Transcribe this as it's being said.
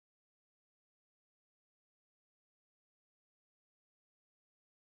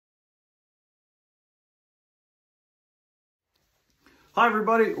Hi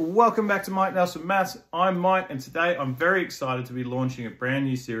everybody, welcome back to Mike Nelson Maths. I'm Mike and today I'm very excited to be launching a brand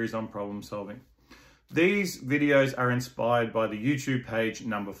new series on problem solving. These videos are inspired by the YouTube page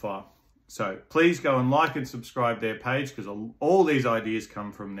Number File. So please go and like and subscribe their page because all these ideas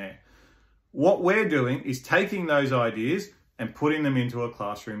come from there. What we're doing is taking those ideas and putting them into a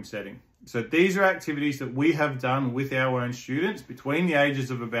classroom setting. So these are activities that we have done with our own students between the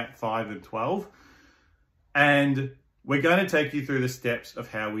ages of about 5 and 12. And we're going to take you through the steps of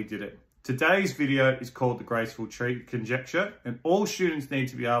how we did it. Today's video is called the Graceful Tree Conjecture, and all students need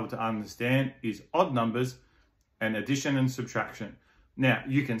to be able to understand is odd numbers and addition and subtraction. Now,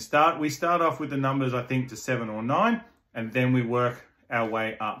 we start off with the numbers, I think, to 7 or 9, and then we work our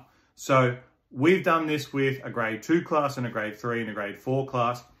way up. So we've done this with a grade 2 class and a grade 3 and a grade 4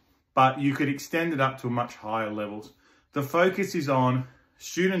 class, but you could extend it up to much higher levels. The focus is on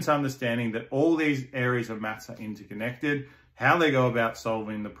students understanding that all these areas of maths are interconnected, how they go about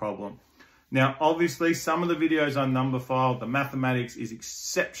solving the problem. Now, obviously, some of the videos on Number File, the mathematics is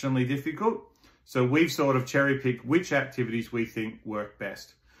exceptionally difficult. So we've sort of cherry-picked which activities we think work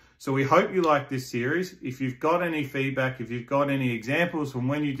best. So we hope you like this series. If you've got any feedback, if you've got any examples from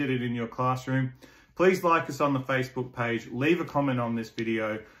when you did it in your classroom, please like us on the Facebook page, leave a comment on this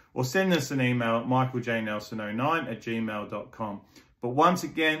video, or send us an email at michaeljnelson09@gmail.com. But once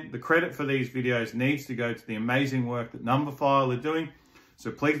again, the credit for these videos needs to go to the amazing work that Number File are doing.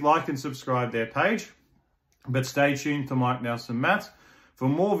 So please like and subscribe their page. But stay tuned to Mike Nelson Maths for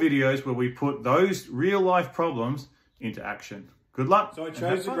more videos where we put those real life problems into action. Good luck. So I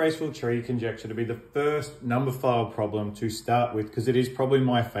chose the Graceful Tree Conjecture to be the first Number File problem to start with because it is probably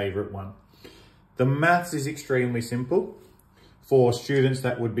my favorite one. The maths is extremely simple for students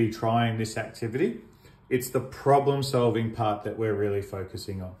that would be trying this activity. It's the problem solving part that we're really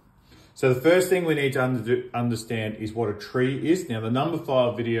focusing on. So the first thing we need to understand is what a tree is. Now the Number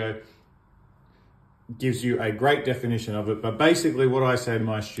File video gives you a great definition of it, but basically what I say to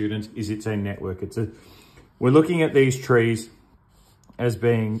my students is it's a network. We're looking at these trees as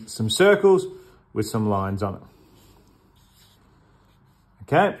being some circles with some lines on it.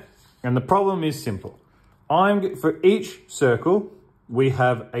 Okay, and the problem is simple. For each circle, we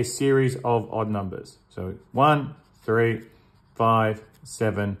have a series of odd numbers. So 1, 3, 5,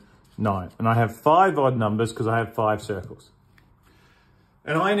 7, 9. And I have 5 odd numbers because I have 5 circles.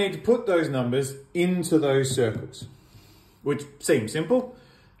 And I need to put those numbers into those circles, which seems simple.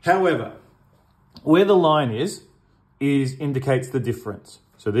 However, where the line is indicates the difference.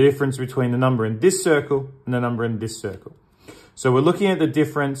 So the difference between the number in this circle and the number in this circle. So we're looking at the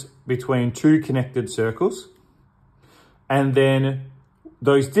difference between 2 connected circles. And then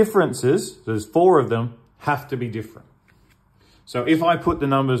those differences, there's 4 of them, have to be different. So if I put the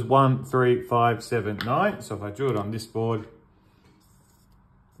numbers 1, 3, 5, 7, 9, so if I drew it on this board,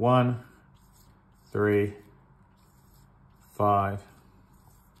 1, 3, 5,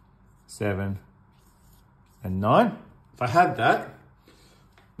 7, and 9. If I had that,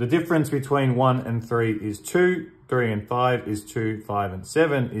 the difference between 1 and 3 is 2, 3 and 5 is 2, 5 and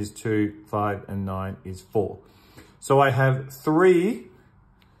 7 is 2, 5 and 9 is 4. So I have 3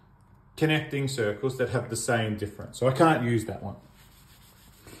 connecting circles that have the same difference. So I can't use that one.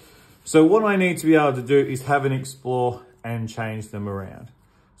 So what I need to be able to do is have an explore and change them around.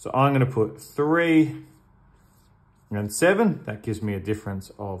 So I'm going to put 3 and 7. That gives me a difference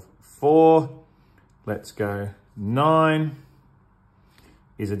of 4. Let's go 9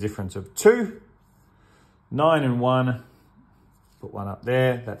 is a difference of 2. 9 and 1, put 1 up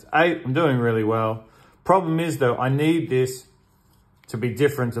there. That's 8. I'm doing really well. Problem is though, I need this to be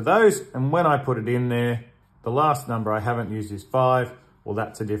different to those. And when I put it in there, the last number I haven't used is 5. Well,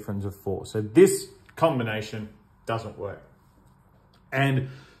 that's a difference of 4. So this combination doesn't work. And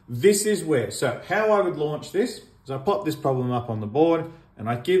this is where, so how I would launch this is I pop this problem up on the board and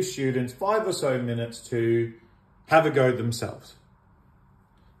I give students 5 or so minutes to have a go themselves.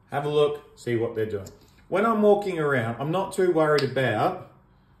 Have a look, see what they're doing. When I'm walking around, I'm not too worried about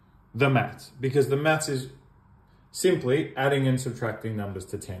the maths because the maths is simply adding and subtracting numbers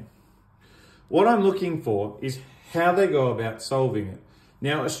to 10. What I'm looking for is how they go about solving it.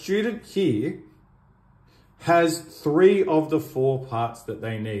 Now, a student here has 3 of the 4 parts that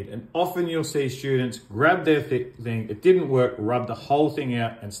they need. And often you'll see students grab their thing, it didn't work, rub the whole thing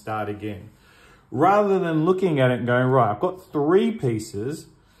out and start again. Rather than looking at it and going, right, I've got 3 pieces,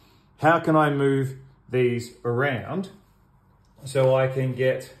 how can I move these around so I can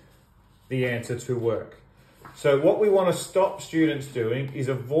get the answer to work? So what we want to stop students doing is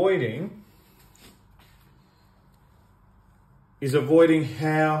avoiding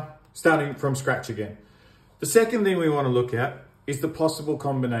starting from scratch again. The second thing we want to look at is the possible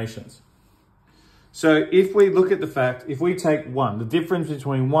combinations. So if we look at the fact, if we take 1, the difference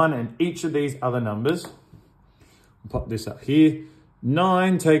between 1 and each of these other numbers, I'll pop this up here,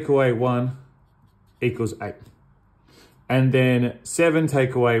 9 take away 1 equals 8. And then 7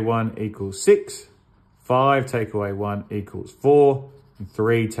 take away 1 equals 6, 5 take away 1 equals 4, and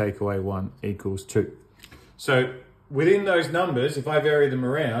 3 take away 1 equals 2. So within those numbers, if I vary them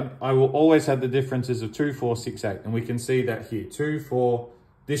around, I will always have the differences of 2, 4, 6, 8. And we can see that here, 2, 4,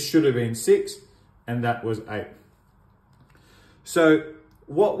 this should have been 6, and that was 8. So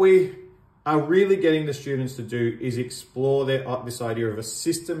what we are really getting the students to do is explore this idea of a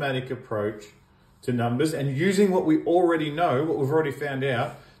systematic approach to numbers and using what we already know, what we've already found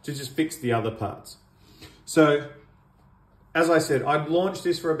out, to just fix the other parts. So as I said, I'd launch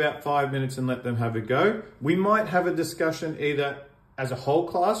this for about 5 minutes and let them have a go. We might have a discussion either as a whole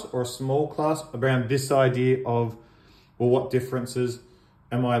class or a small class around this idea of, well, what differences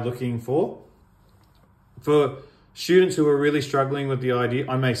am I looking for? For students who are really struggling with the idea,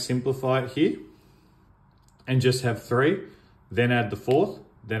 I may simplify it here and just have 3, then add the 4th,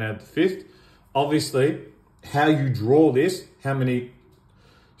 then add the 5th. Obviously, how you draw this, how many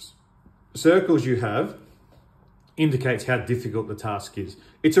circles you have, indicates how difficult the task is.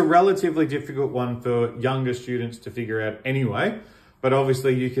 It's a relatively difficult one for younger students to figure out anyway, but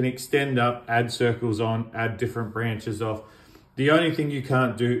obviously you can extend up, add circles on, add different branches off. The only thing you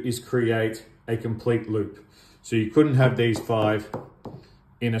can't do is create a complete loop. So you couldn't have these 5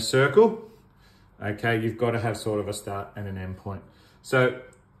 in a circle. Okay, you've got to have sort of a start and an end point. So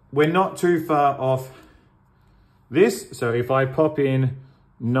we're not too far off this. So if I pop in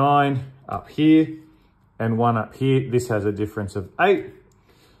 9 up here and 1 up here, this has a difference of 8.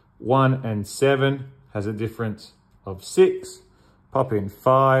 1 and 7 has a difference of 6. Pop in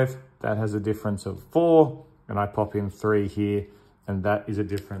 5, that has a difference of 4. And I pop in 3 here, and that is a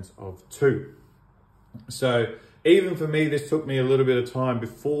difference of 2. So even for me, this took me a little bit of time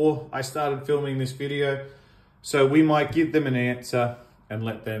before I started filming this video. So we might give them an answer and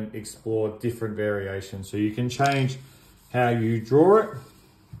let them explore different variations. So you can change how you draw it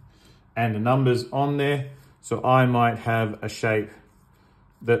and the numbers on there. So I might have a shape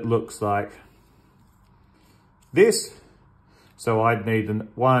that looks like this. So I'd need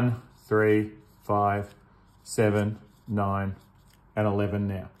 1, 3, 5, 7, 9, and 11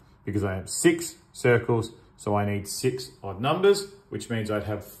 now, because I have 6 circles. So I need 6 odd numbers, which means I'd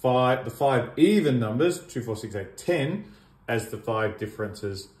have the 5 even numbers, 2, 4, 6, 8, 10, as the 5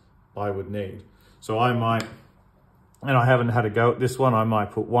 differences I would need. So I might, and I haven't had a go at this one, I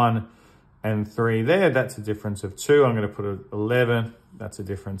might put 1 and 3 there. That's a difference of 2. I'm going to put 11. That's a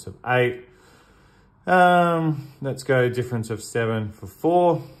difference of 8. Let's go difference of 7 for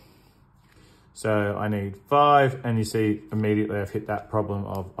 4. So I need 5, and you see immediately I've hit that problem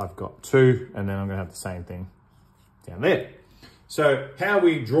of I've got 2, and then I'm going to have the same thing down there. So how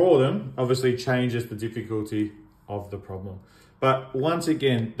we draw them obviously changes the difficulty of the problem. But once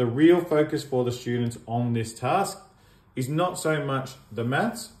again, the real focus for the students on this task is not so much the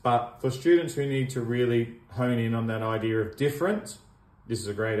maths, but for students who need to really hone in on that idea of difference, this is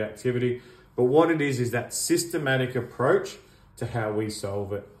a great activity. But what it is that systematic approach to how we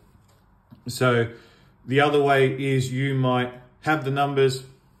solve it. So the other way is you might have the numbers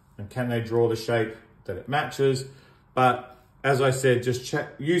and can they draw the shape that it matches. But as I said, just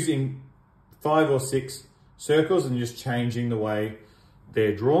using 5 or 6 circles and just changing the way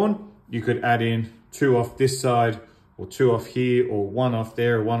they're drawn. You could add in 2 off this side or 2 off here or 1 off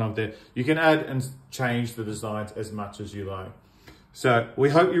there or 1 off there. You can add and change the designs as much as you like. So we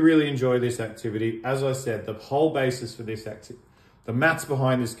hope you really enjoy this activity. As I said, the whole basis for this activity, the maths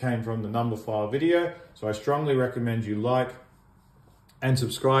behind this came from the number file video. So I strongly recommend you like and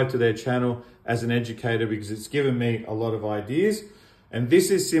subscribe to their channel as an educator, because it's given me a lot of ideas. And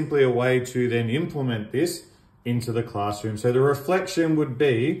this is simply a way to then implement this into the classroom. So the reflection would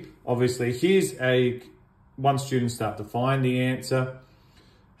be, obviously, once students start to find the answer,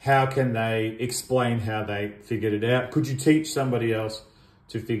 how can they explain how they figured it out? Could you teach somebody else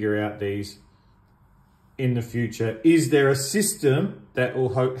to figure out these in the future? Is there a system that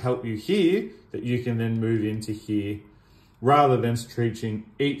will help you here that you can then move into here, rather than treating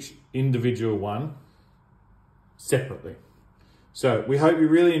each individual one separately? So we hope you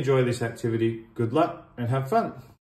really enjoy this activity. Good luck and have fun.